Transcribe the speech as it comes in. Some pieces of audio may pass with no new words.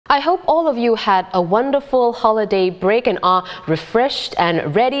I hope all of you had a wonderful holiday break and are refreshed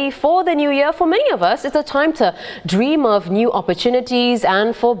and ready for the new year. For many of us, it's a time to dream of new opportunities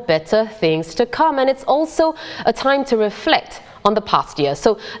and for better things to come. And it's also a time to reflect on the past year.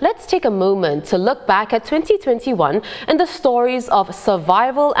 So let's take a moment to look back at 2021 and the stories of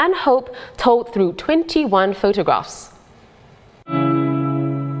survival and hope told through 21 photographs.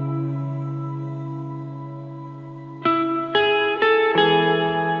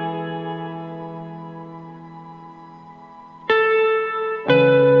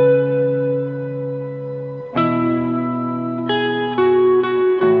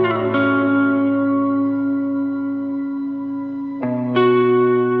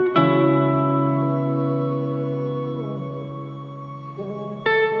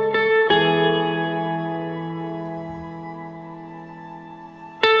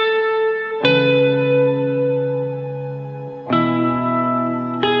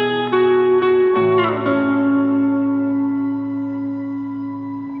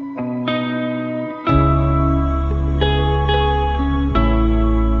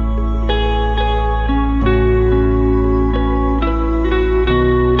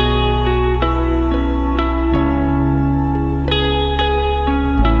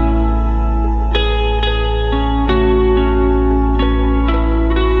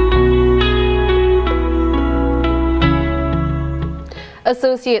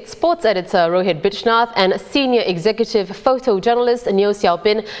 Associate Sports Editor Rohit Brijnath and Senior Executive Photojournalist Neo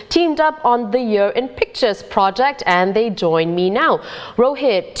Xiaobin teamed up on the Year in Pictures project, and they join me now.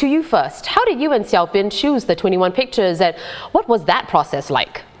 Rohit, to you first. How did you and Xiaobin choose the 21 pictures, and what was that process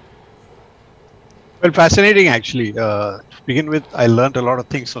like? Well, fascinating actually. To begin with, I learned a lot of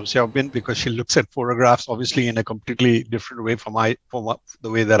things from Xiaobin because she looks at photographs obviously in a completely different way from the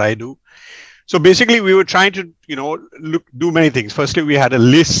way that I do. So basically, we were trying to, do many things. Firstly, we had a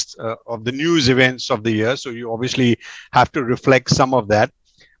list of the news events of the year. So you obviously have to reflect some of that.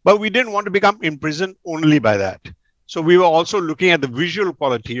 But we didn't want to become imprisoned only by that. So we were also looking at the visual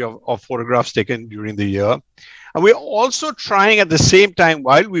quality of photographs taken during the year. And we're also trying at the same time,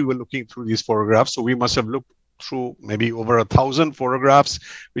 while we were looking through these photographs, so we must have looked through maybe over 1,000 photographs.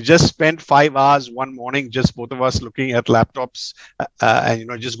 We just spent 5 hours one morning, just both of us looking at laptops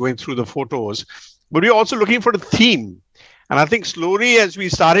and just going through the photos. But we're also looking for the theme. And I think slowly as we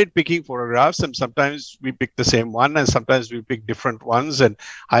started picking photographs, and sometimes we pick the same one and sometimes we pick different ones. And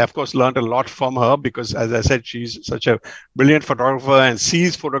I, of course, learned a lot from her because, as I said, she's such a brilliant photographer and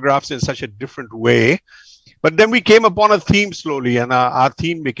sees photographs in such a different way. But then we came upon a theme slowly, and our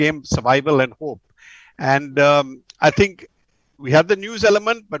theme became survival and hope. And I think we had the news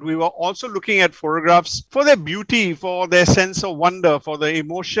element, but we were also looking at photographs for their beauty, for their sense of wonder, for the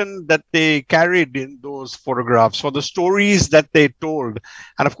emotion that they carried in those photographs, for the stories that they told.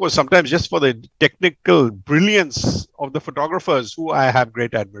 And of course, sometimes just for the technical brilliance of the photographers who I have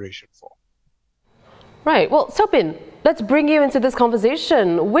great admiration for. Right. Well, Xiaobin, let's bring you into this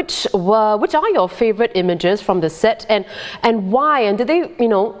conversation. Which are your favorite images from the set, and why? And did they,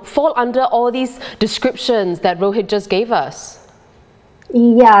 fall under all these descriptions that Rohit just gave us?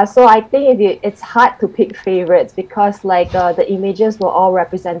 Yeah, so I think it's hard to pick favorites because the images were all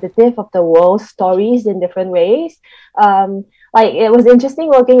representative of the world's stories in different ways. It was interesting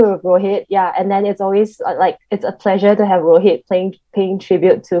working with Rohit, yeah, and then it's always it's a pleasure to have Rohit paying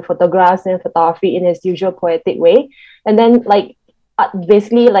tribute to photographs and photography in his usual poetic way. And then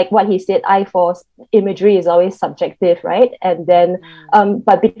basically what he said, eye for imagery is always subjective, right? And then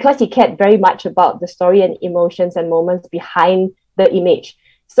but because he cared very much about the story and emotions and moments behind the image.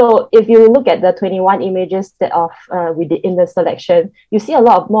 So if you look at the 21 images that we did in the selection, you see a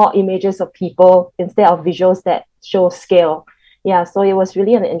lot more images of people instead of visuals that show scale. Yeah, so it was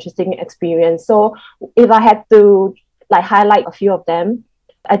really an interesting experience. So if I had to highlight a few of them,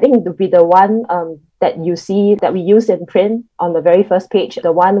 I think it would be the one that you see that we use in print on the very first page,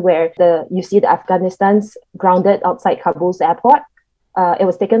 the one where you see the Afghanistan's grounded outside Kabul's airport. It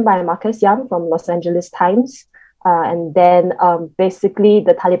was taken by Marcus Young from Los Angeles Times. And then basically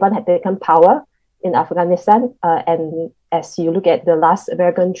the Taliban had taken power in Afghanistan. And as you look at the last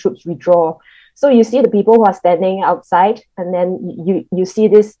American troops withdraw, so you see the people who are standing outside, and then you see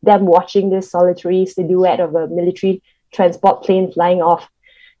them watching this solitary silhouette of a military transport plane flying off.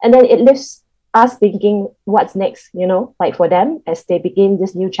 And then it leaves us thinking, what's next, for them as they begin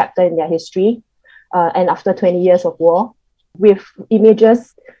this new chapter in their history. And after 20 years of war, with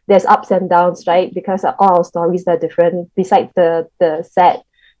images, there's ups and downs, right? Because all our stories are different. Besides the sad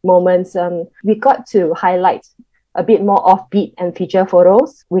moments, we got to highlight a bit more offbeat and feature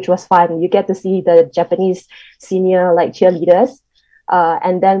photos, which was fun. You get to see the Japanese senior cheerleaders.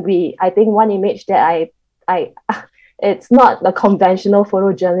 And then I think one image that I it's not the conventional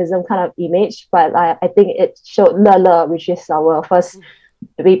photojournalism kind of image, but I think it showed Le, which is our first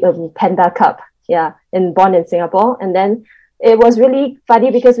panda cub, born in Singapore. And then it was really funny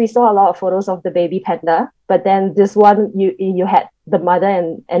because we saw a lot of photos of the baby panda, but then this one, you had the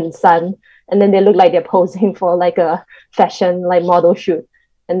mother and son, and then they look like they're posing for like a fashion like model shoot.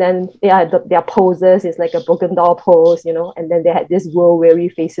 And then their poses is like a broken doll pose, and then they had this world-weary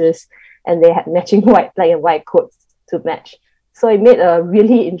faces, and they had matching white coats to match. So it made a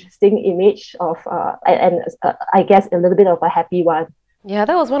really interesting image of, I guess a little bit of a happy one. Yeah,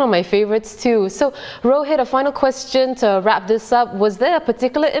 that was one of my favorites too. So Rohit, a final question to wrap this up. Was there a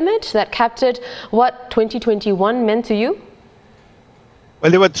particular image that captured what 2021 meant to you?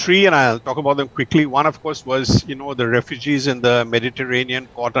 Well, there were three, and I'll talk about them quickly. One, of course, was, the refugees in the Mediterranean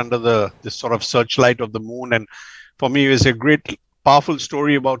caught under this sort of searchlight of the moon. And for me, it was a great, powerful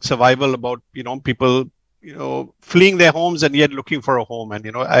story about survival, about, people, fleeing their homes and yet looking for a home. And,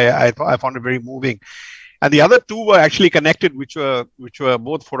 I found it very moving. And the other two were actually connected, which were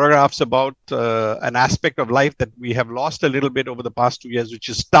both photographs about an aspect of life that we have lost a little bit over the past 2 years, which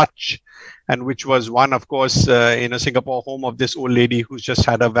is touch, and which was one, of course, in a Singapore home of this old lady who's just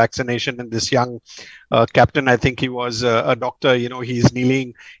had a vaccination, and this young captain, I think he was a doctor, he's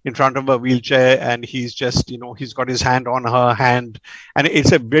kneeling in front of a wheelchair, and he's just, he's got his hand on her hand, and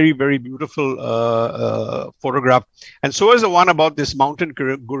it's a very, very beautiful photograph. And so is the one about this mountain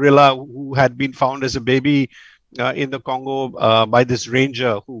gorilla who had been found as a baby in the Congo by this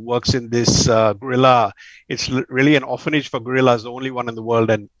ranger who works in this gorilla. It's really an orphanage for gorillas, the only one in the world.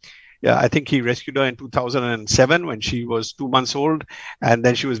 And yeah, I think he rescued her in 2007 when she was 2 months old. And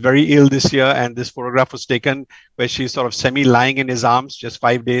then she was very ill this year. And this photograph was taken where she's sort of semi-lying in his arms just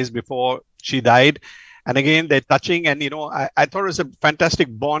 5 days before she died. And again, they're touching. And, I thought it was a fantastic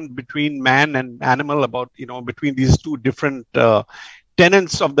bond between man and animal, about, between these two different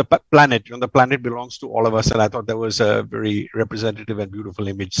tenants of the planet. The planet belongs to all of us. And I thought that was a very representative and beautiful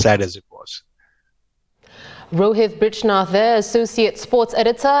image, sad as it was. Rohit Brijnath there, Associate Sports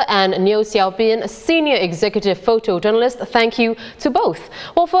Editor, and Neo Xiaobin, Senior Executive Photojournalist. Thank you to both.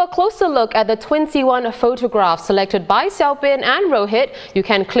 Well, for a closer look at the 21 photographs selected by Xiaobin and Rohit, you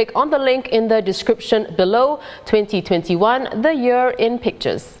can click on the link in the description below. 2021, the year in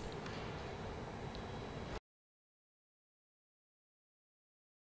pictures.